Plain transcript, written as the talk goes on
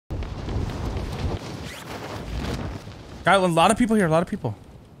Got a lot of people here. A lot of people.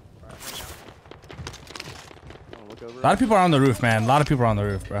 A lot of people are on the roof, man. A lot of people are on the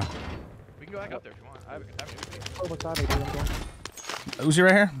roof, bro. We can go back up there if you want. I have Uzi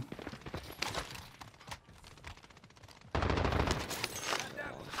right here.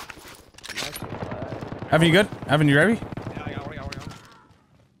 Evan, you good? Evan, you ready? Yeah, I got one.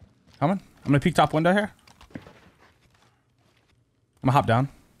 Coming. I'm gonna peek top window here. I'm gonna hop down.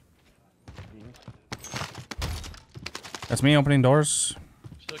 That's me opening doors.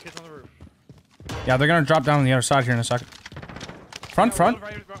 Still kids on the roof. Yeah, they're gonna drop down on the other side here in a second. Front. On me.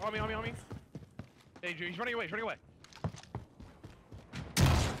 Hey, he's running away.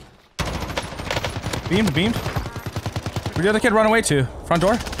 Beamed. Where'd the other kid run away to? Front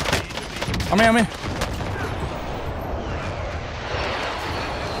door? On me.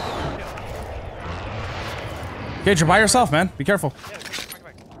 Gage, you're by yourself, man. Be careful. Yeah, come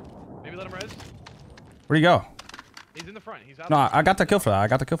back. Maybe let him res. Where'd he go? He's in the front. He's out. No, I got the kill for that.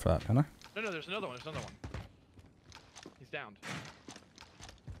 Didn't I? No, there's another one. He's downed.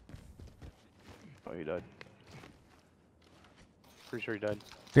 Oh, he died. Pretty sure he died.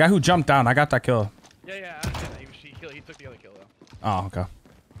 The guy who jumped down, I got that kill. Yeah, I understand that. He took the other kill, though. Oh, okay.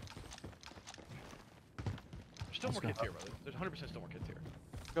 There's still more kids here, brother. There's 100% still more kids here.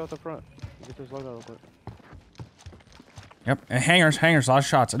 Go at the front. Get this loadout real quick. Yep, and hangers, a lot of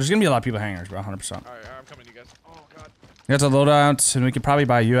shots. There's gonna be a lot of people hangers, bro, 100%. Alright, I'm coming to you guys. Oh, God. We got the loadouts, and we could probably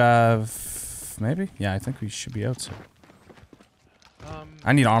buy UAV, maybe? Yeah, I think we should be out soon.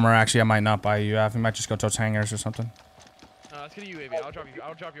 I need armor, actually. I might not buy UAV. We might just go towards hangers or something. Let's get a UAV. I'll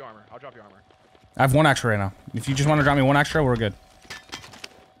drop you armor. I have 1 extra right now. If you just want to drop me 1 extra, we're good.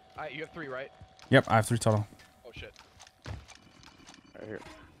 Alright, you have 3, right? Yep, I have 3 total. Oh, shit. Right here.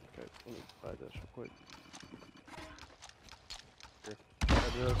 Okay, let me buy this real quick.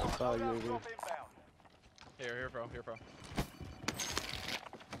 Here. Here, bro.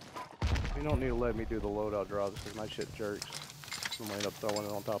 You don't need to let me do the loadout draw because my shit jerks. I'm gonna end up throwing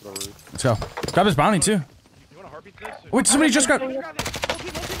it on top of the roof. Let's go. Grab his bounty, too. You want a heartbeat to this? Wait, somebody just got...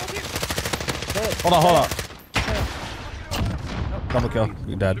 Hold on. Double kill.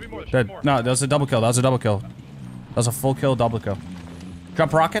 You're dead. No, that was a double kill. That was a full kill, double kill.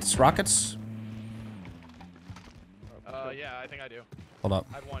 Drop rockets. Yeah, I think I do. Hold up.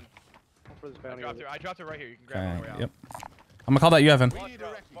 I have 1. I dropped it right here. You can grab it on the way out. Yep. I'm gonna call that you, Evan. Got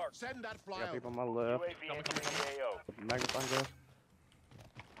people on my left. Magnifying glass.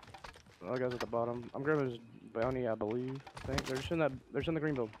 Other guys at the bottom. I'm grabbing his bounty, I believe. They're just in that. They're in the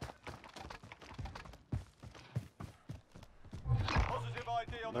green build.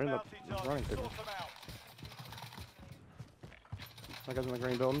 They're in the running table. That guy's in the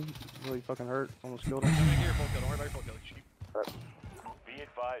green building. Really fucking hurt. Almost killed him. Don't worry about your full kill.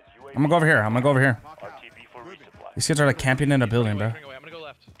 I'm gonna go over here. These kids are like camping in a building, bro. I'm gonna go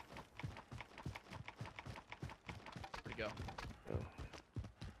left. Where'd he go?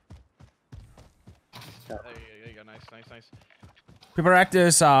 There you go. Nice. People are at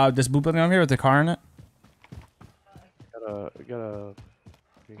this blue building over here with the car in it. Gotta.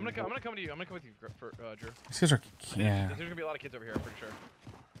 I'm gonna come to you. I'm gonna come with you, Drew. These kids are, yeah. There's gonna be a lot of kids over here, I'm pretty sure.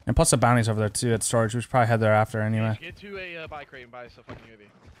 And plus the bounties over there too at storage. We should probably head there after anyway. Get to a buy crate and buy stuff fucking UAV.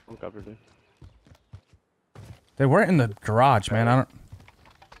 I'm covered, dude. They were in the garage, man.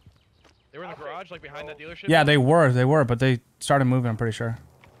 They were in the garage, like behind that dealership? Yeah, they were, but they started moving, I'm pretty sure.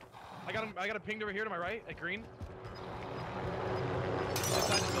 I got a pinged over here to my right, at green.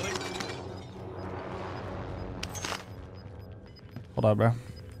 Inside the building. Hold on, bro.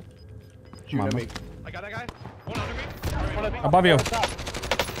 Come on, bro. I got that guy. One under me. Right, Above you.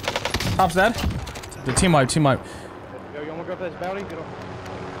 Top's dead. The team wipe. Yo, you wanna go for this bounty? Get on.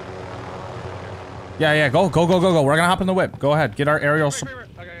 Yeah, go. We're gonna hop in the whip. Go ahead, get our aerial.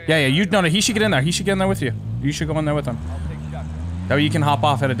 Okay. Yeah, no, he should get in there. He should get in there with you. You should go in there with him. I'll take a shot. That way you can hop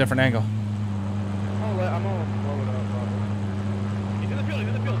off at a different angle. I'm gonna blow it up. He's in the field.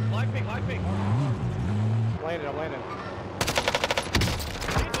 Live ping. I'm landing.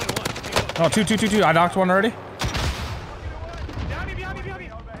 Oh, two. I knocked one already. Behind me.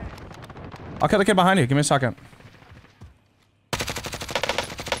 I'll kill the kid behind you. Give me a second.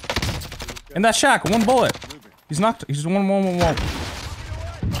 In that shack, 1 bullet. He's knocked. He's one.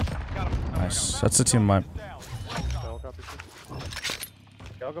 Nice. That's the team wipe.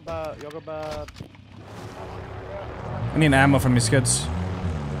 Y'all go by. I need ammo from these kids.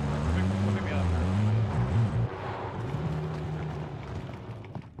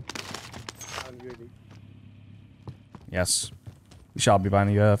 Yes. We shall be buying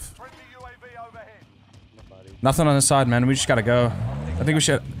a UAV. Nothing on this side, man. We just gotta go. I think we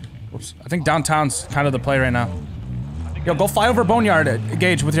should. Whoops. I think downtown's kind of the play right now. I think Yo, go fly over Boneyard,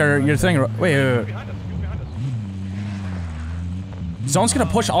 Gage, with your thing. Wait. Behind us. Behind us. Zone's gonna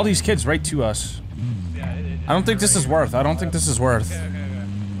push all these kids right to us. Yeah, I don't think this is worth. I don't think this is worth. Okay.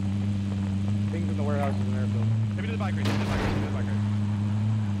 Things in the warehouse in there, Bill. Maybe to the bike race. To the bike race. To the bike race.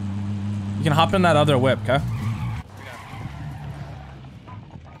 You can hop in that other whip, okay?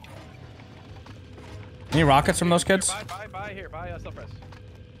 Any rockets from those kids? Buy here. Buy self-res.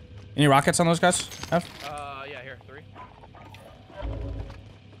 Any rockets on those guys? F? Yeah, here. 3.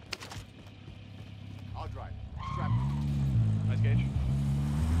 I'll drive. Strap. Nice Gage.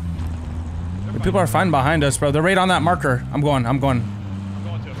 The people are fine behind us, bro. They're right on that marker. I'm going. I'm going to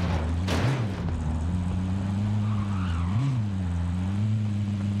it.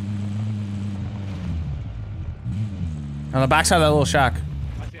 On the backside of that little shack.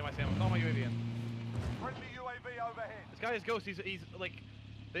 I see him. I'm calling my UAV in. Friendly UAV overhead. This guy has ghosts. He's like...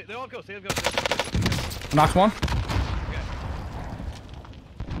 They all have ghosts. They have ghosts. Knocked one. Okay.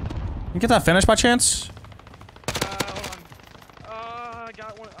 You get that finish by chance? Hold on. I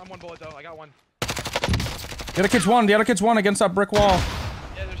got one. I'm 1 bullet though. I got one. The other kid's one. The other kid's one against that brick wall.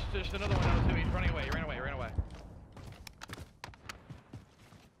 Yeah, there's another one now too. He's running away. He ran away.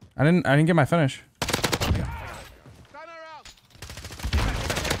 I didn't get my finish.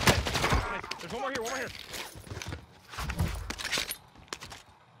 There's one more here.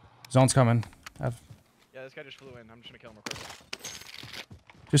 Zone's coming. Yeah, this guy just flew in. I'm just gonna kill him real quick.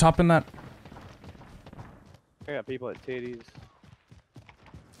 Just hop in that. I got people at titties.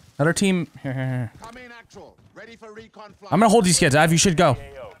 Another team. Here. Come in actual. Ready for recon flight. I'm gonna hold these kids. Av, you should go.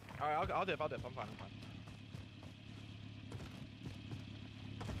 Alright, I'll dip. I'm fine.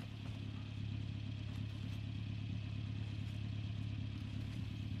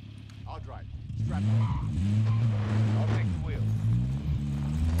 I'll drive. Strap. I'll take the wheel.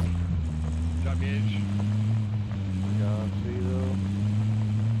 Job Gage. See though.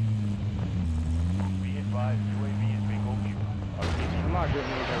 Be advised, UAV is being overviewed. I'm not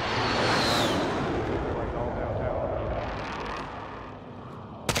getting any of those. Like all downtown.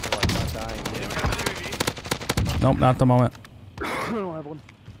 Like not dying. Anyone got the UAV? Nope, not at the moment. I don't have one.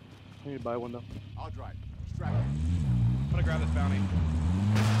 I need to buy one though. I'll drive. Strap. I'm gonna grab this bounty.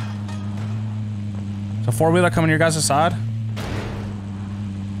 So 4-wheeler coming to your guys' side.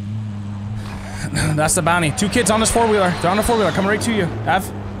 That's the bounty. 2 kids on this 4-wheeler. They're on the 4-wheeler coming right to you. Av?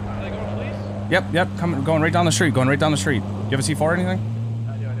 Are they going to police? Yep. Going right down the street. You have a C4 or anything?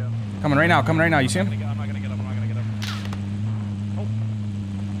 I do. Coming right now. You see him? I'm not gonna get up. Oh.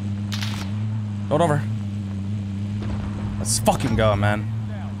 Load over. Let's fucking go, man.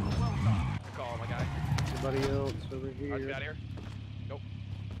 Good call, my guy. Anybody else over Alright, here? get out of here. Nope.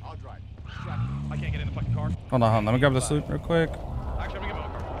 I'll drive. Strap. I can't get in the fucking car. Hold on. Let me grab this loot real quick. Actually, I'm gonna get my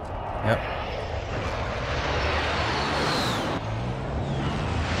own car. Yep.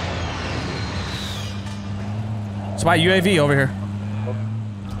 It's my UAV over here.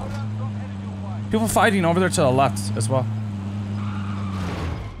 People fighting over there to the left as well.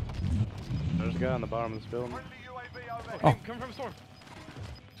 There's a guy on the bottom of this building. Friendly UAV overhead. Oh. Coming from a storm.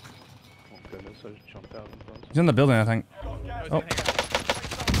 Oh goodness, I just jumped out in front. He's in the building, I think. No, he's Oh. in the hangar.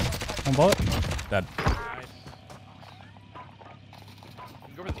 One bullet. Dead. Nice.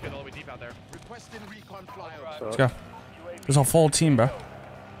 You can go over this kid all the way deep out there. Requesting recon flyover. So, Let's go. There's a full team, bro. hi,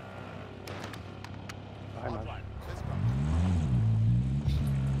 I'll man. drive. Let's go.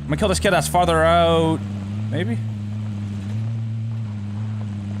 I'm gonna kill this kid that's farther out. Maybe?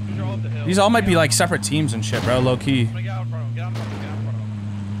 These are all up the hill. These all might be like separate teams and shit, bro. Low key. I'm gonna get out in front of him. Get out in front of him.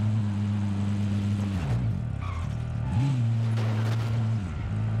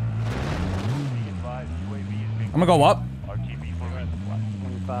 Be advised, UAV is being I'm gonna go up. RTB for resupply.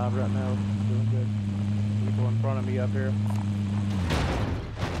 25 right now. Doing good. People in front of me up here.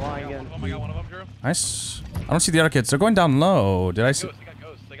 Flying in. I got one of them, Drew. Nice. I don't see the other kids. They're going down low. Did I see?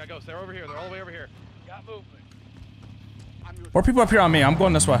 They got ghosts. They're over here. They're all the way over here. Got movement. More people up here on me. I'm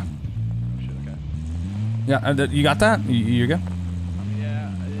going this way. Oh shit, okay. Yeah, you got that? You're good?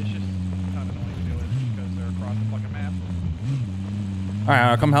 Yeah, it's just kind of annoying to do it because they're across the fucking map. Alright,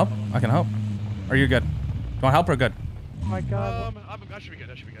 I'll come help. I can help. Are you good? You want help or good? Oh my god. I should be good.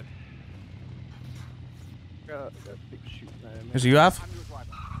 I should be good. Got big shooting at me. Here's a UAV.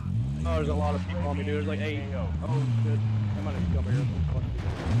 Oh, there's a lot of people on me, dude. There's like 8. Oh, shit. I'm gonna come here.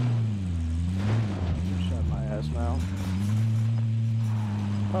 Shut my ass now.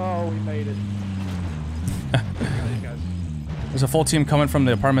 Oh, we made it. These guys. There's a full team coming from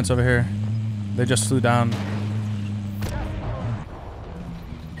the apartments over here. They just flew down.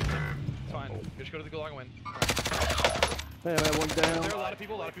 It's fine. Just go to the gulag and win. Hey, man, one down. There are a lot of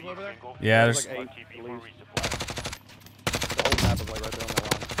people over there. Yeah, There's there's. like 8 RTB for police. resupply. map is like right there on that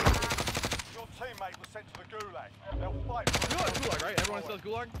line. Your teammate was sent to the gulag. They'll fight for You know it's Gulag, right? Everyone says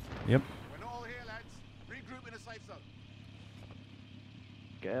Gulag? Yep. We're not all here, lads. Regroup in a safe zone.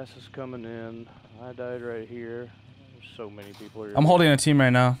 Gas is coming in. I died right here. There's so many people here. I'm holding a team right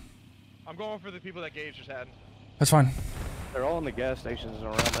now. I'm going for the people that Gage just had. That's fine. They're all in the gas stations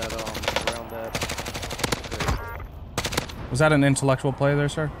around that. Okay. Was that an intellectual play there,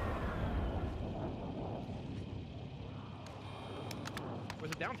 sir?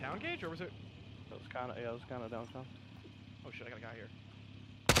 Was it downtown Gage or was it? It was kind of downtown. Oh shit, I got a guy here.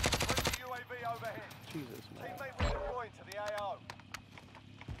 Friendly UAV overhead. Jesus, man. Teammate was deployed to the AO.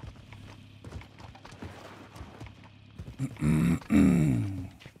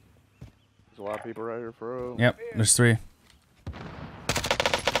 There's a lot of people right here, Fro. Yep, there's 3.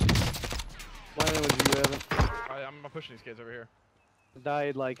 My name was you, Evan. I'm pushing these kids over here.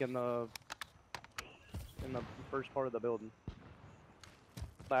 Died like in the first part of the building.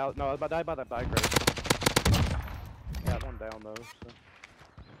 No, I died by that bike race. Got one down though. So.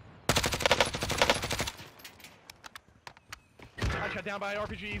 I shot down by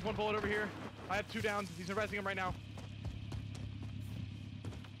RPGs, 1 bullet over here. I have 2 downs. He's arresting him right now.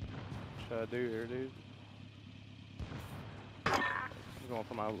 What should I do here, dude? I'm going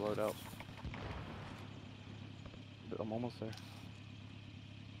for my loadout. I'm almost there.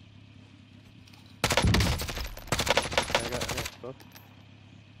 I got stuff.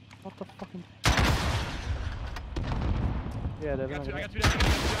 What the fucking? Yeah, Devin. I got 2 downs.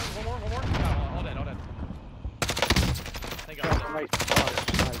 One more. No, all dead. Thank God. Right.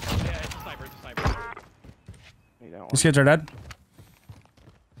 Yeah, it's a sniper. These kids are dead.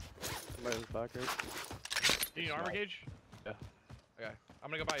 Somebody's back here. Do you need armor Gage? Yeah. Okay.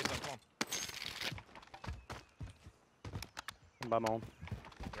 I'm gonna go buy you some. Come on. I'm by my own.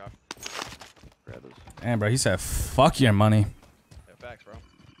 Okay. Grab this. Damn, bro, he said, fuck your money. Yeah, facts, bro.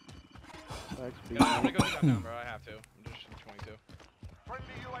 Thanks, I'm gonna go down, bro. I have to. I'm just 22.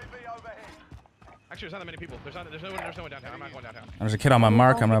 Friendly UAV overhead. Actually, there's not that many people. There's no one downtown. I'm not going downtown. There's a kid on my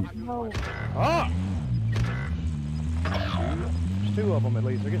mark. I'm gonna. Ah! There's 2 of them at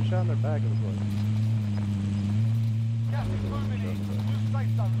least. They're getting shot in their back. It was like. Gas is moving in. New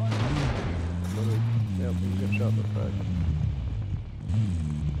safe zone located. Literally. Yep, he's getting shot in the back.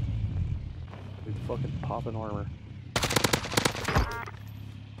 Dude, fucking popping armor.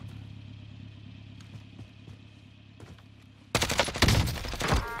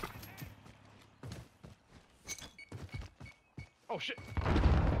 Oh shit!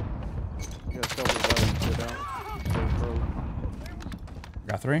 You gotta tell me to sit down.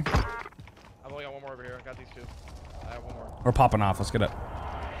 Got 3. I've only got 1 more over here. I got these 2. I have 1 more. We're popping off. Let's get it. I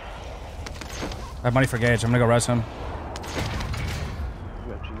have money for Gage. I'm gonna go res him.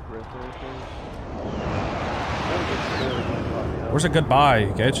 You got Jeep right there, Where's a good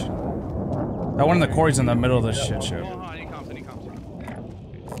buy, Gage? That one in the quarry's in the middle of this shit show. Oh, I need comps.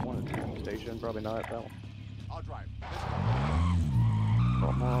 One at the station, probably not that one. I'll drive.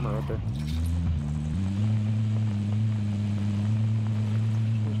 Oh, more armor right there.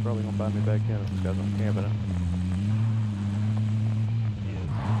 He's probably gonna buy me back in if this guy's on camping it.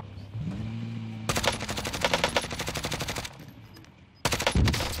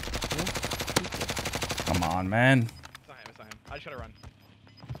 Come on, man. It's not him. I just gotta run.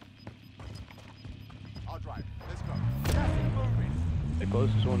 I'll drive. Let's go. Gas is moving. The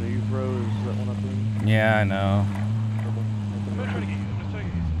closest one to you, bro, is that one up there. Yeah, I know. I'm gonna try to get you. I'm just trying to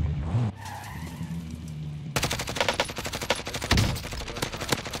get you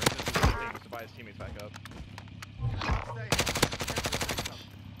some to buy his teammates back up.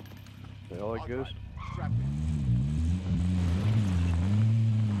 They all like ghost. Strap in.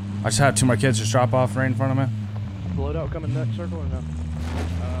 I just had 2 more kids just drop off right in front of me. Loadout coming next circle or no?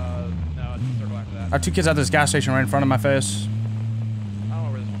 No, it's a circle after that. I have 2 kids at this gas station right in front of my face. I don't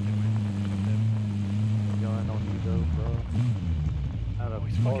know where this one went. Going on you though, bro. Out of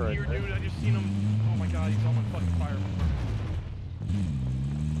He's fucking here, dude. I just seen him. Oh my god, he's on my fucking fire.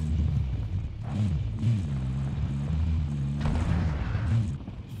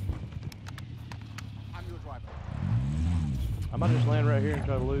 I'm your driver. I might just land right here and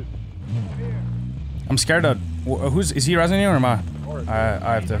try to loot. I'm scared of. Is he resing you or am I?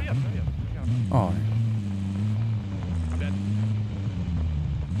 I have to. Oh. I'm dead.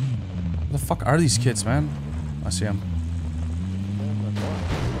 Where the fuck are these kids, man? I see them.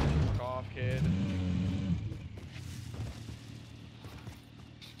 Fuck off, kid.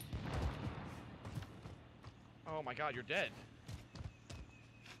 Oh my god, you're dead.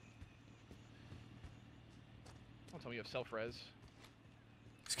 Don't tell me you have self-res.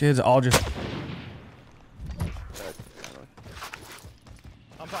 These kids all just.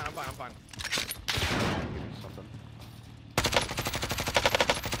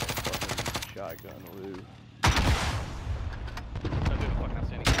 Unreal. Don't do the fucking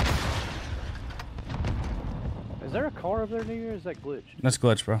outstanding. Is there a car over there near you, or is that glitch? That's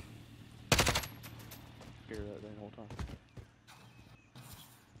glitch, bro. Hear that thing the whole time.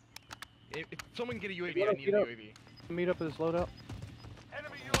 If someone can get a UAV, I need a UAV. Meet up at this loadout.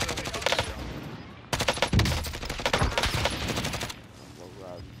 Enemy UAV. Low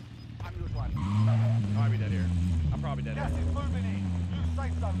ride. I'm your driver. I might be dead here. I'm probably dead Gas here. is moving in. New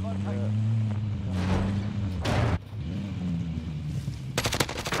safe zone located.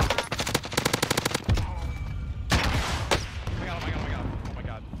 Oh my god. Oh my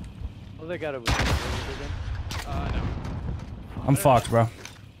god. Oh, they got it. No. I'm fucked, bro. And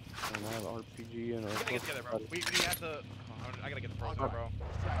I have RPG and We gotta get together, bro. We have to. Oh, I gotta get the Frozone, bro.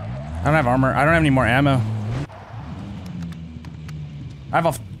 I don't have armor. I don't have any more ammo. I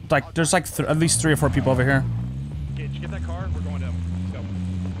have like, there's like at least 3 or 4 people over here. Get that car. We're going down. Let's go.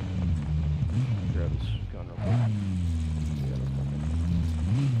 grab this gun real quick. Yeah, that's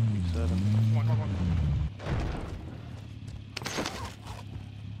fucking B7. Come on.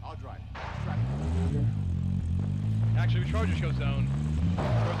 I'll drive. Actually, we charge your zone. Or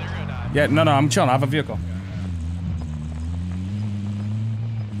they're gonna die. Yeah, no, I'm chilling. I have a vehicle.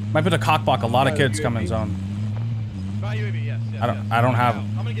 Might put a cockblock. A lot of kids come in zone. Buy UAV, yes. I don't have.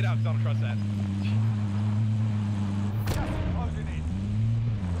 I'm gonna get out because I don't trust that. Closing in.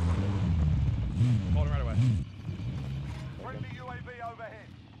 Hold it right away. Friendly UAV overhead.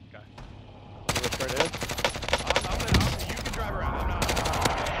 Okay. Go straight ahead. You can drive around. I'm not.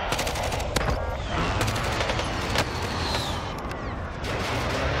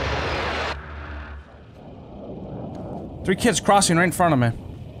 3 kids crossing right in front of me.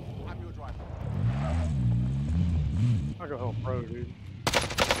 I'm your driver. I'll go home, bro, dude.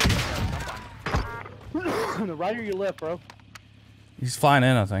 On the right or your left, bro? He's flying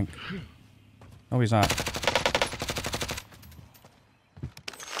in, I think. No, he's not.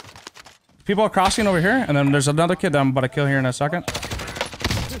 People are crossing over here, and then there's another kid that I'm about to kill here in a second. Dude,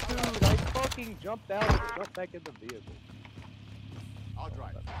 I fucking jumped out and jumped back in the vehicle. I'll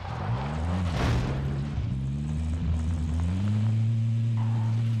drive.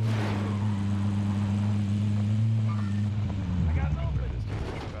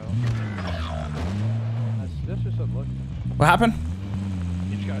 That's just unlucky. What happened?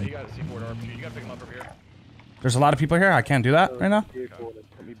 He got a C4 RPG. You gotta pick him up over here. There's a lot of people here. I can't do that right now. Vehicle and it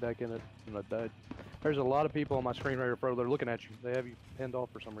put me back in it, and I died. There's a lot of people on my screen right here, bro. They're looking at you. They have you pinned off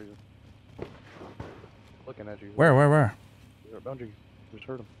for some reason. Looking at you. Where? They're under you. Just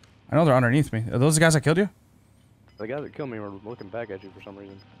heard them. I know they're underneath me. Are those the guys that killed you? The guys that killed me were looking back at you for some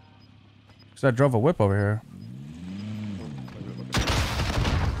reason. Because I drove a whip over here.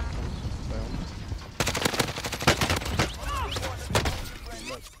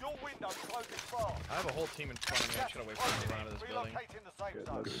 Your window closes fast. I have a whole team in front of me. I should have waited for them to run out of this building. Relocating the safe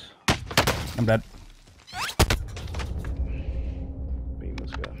zone. Goodness. I'm dead. Beam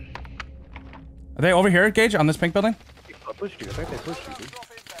this guy. Are they over here, Gage, on this pink building? I pushed you. I think they pushed you, dude. Drop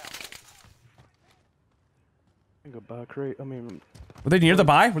inbound. I can go buy a crate. I mean, Were they near the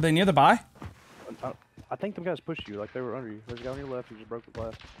buy? Were they near the buy? I think them guys pushed you. Like they were under you. There's a guy on your left who just broke the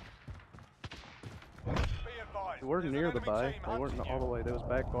glass. Be advised. They weren't There's near an the enemy buy. team They weren't hunting all the you. way. They was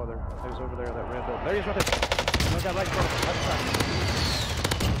back farther. They was over there, that red building. There he is right there. Another guy right in front of him. Left side.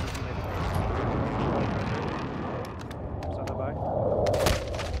 Inside the buy.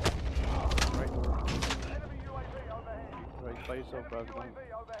 Right. Enemy UAV overhead. Right by yourself, bro. UAV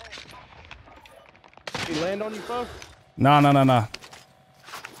overhead. He land on you, folks? No. You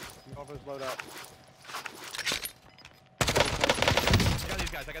off his loadout.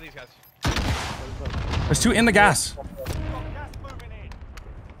 I got these guys. There's 2 in the gas. Got gas moving in.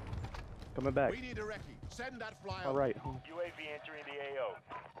 Coming back. We need a recce. Send that flyer. All right. UAV entering the AO.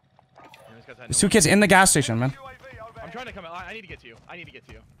 Yeah, these guys had There's no 2 kids in the gas station, man. UAV overhead. I'm trying to come out. I need to get to you.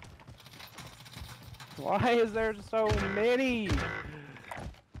 Why is there so many?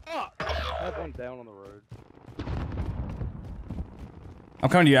 I have one down on the road. I'm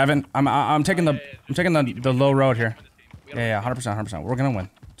coming to you, Evan. I'm taking the low road here. Yeah, 100%. We're gonna win.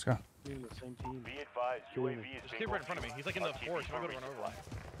 Let's go. We're in the same team. Be advised, UAV is Just being keep right in front of me. He's like in the forest. I'm gonna go to run over. Or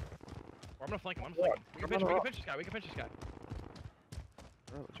I'm gonna flank him. We can pinch this guy.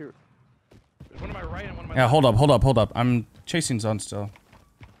 Oh, cheer. There's one to my right and one to my Yeah, left. hold up. I'm chasing zone still.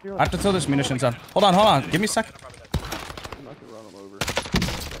 I have to throw this munitions on. Hold on. Give me a second. I'm not gonna run him over.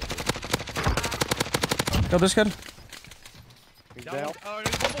 Kill this kid. He's Down. down. Oh,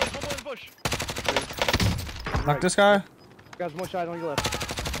 there's one bullet in the bush. Knock this guy. Guys, one shot on your left.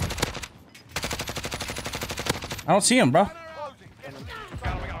 I don't see him, bro. Closing. Get to the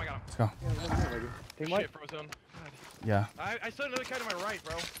Got him. Let's go. Yeah, one more, maybe. Team Shit, white. Frozone. Yeah. I saw another guy to my right,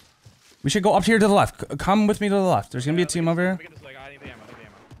 bro. We should go up here to the left. Come with me to the left. There's gonna be a team over here. Let me get this leg. I need the ammo. I need the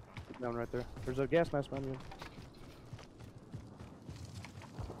ammo. Down right there. There's a gas mask behind you.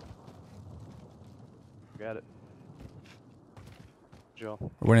 Got it. Joe.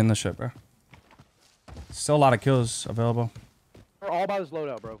 We're winning this shit, bro. Still a lot of kills available. They're all by this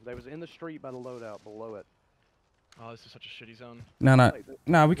loadout, bro. They was in the street by the loadout below it. Oh, this is such a shitty zone.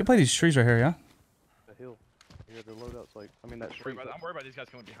 No, we can play these trees right here, yeah? The hill. Yeah, the loadout's like, I mean, that I'm street. worried about these guys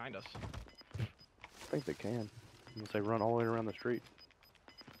coming behind us. I think they can. Unless they run all the way around the street.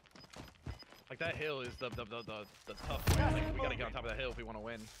 Like that hill is the tough way. Like, we gotta get on top of that hill if we want to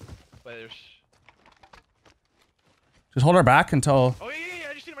win. But there's. Just hold our back until... Oh yeah,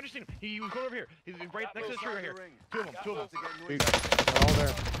 I just seen him. He was going over here. He's right next to the tree right here. Two of them. They're all there.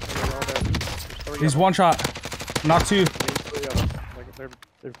 They're all there. There's 3 He's of one shot. Knock 2. them. There's 3 of them. Like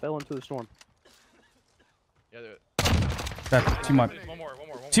they fell into the storm. Yeah, they're. That team wipe. One more.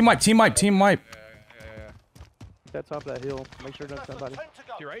 Team wipe. Yeah. That top of that hill. Make sure there's somebody.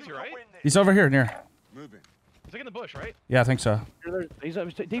 You're right. He's over here near. Moving. He's like in the bush, right? Yeah, I think so. He's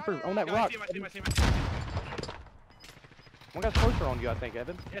deeper on that Yeah, rock. I see him. One guy's closer on you, I think,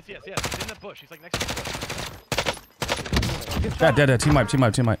 Evan. Yes. He's in the bush. He's like next to the bush. Dead. Team wipe.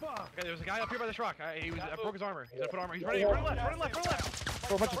 Okay, there's a guy up here by this rock. I broke his armor. He's gonna put armor. He's running left.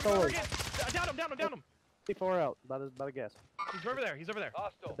 Throw a bunch of solars. Down him. Too far out by the gas. He's over there.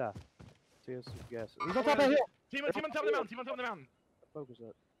 Could die. See us, gas. He's on top of that hill. Team on top of the mountain. Focus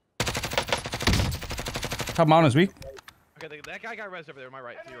up. Top mountain is weak. Okay, that guy got res over there on my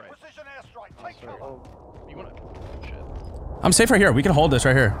right. To your right. Precision airstrike. Take Sorry. cover. Oh, You wanna? Shit. I'm safe right here. We can hold this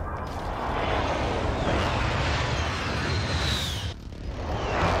right here.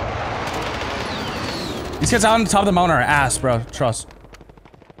 These kids out on the top of the mountain are ass, bro. Trust.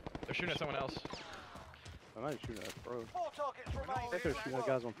 They're shooting at someone else. I might shoot at Froze. 4 targets I remain. think they're shooting at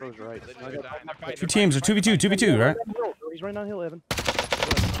guys on Froze right. They're dying. They're fighting. 2 teams. Or 2v2, right? He's running downhill, Evan.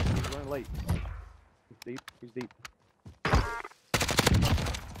 He's running late. He's deep. No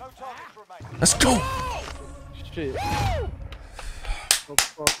targets remain. Let's go. Shit. Oh,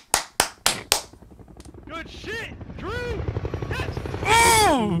 fuck. Good shit, Drew. Yes.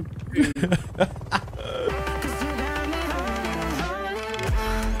 Oh!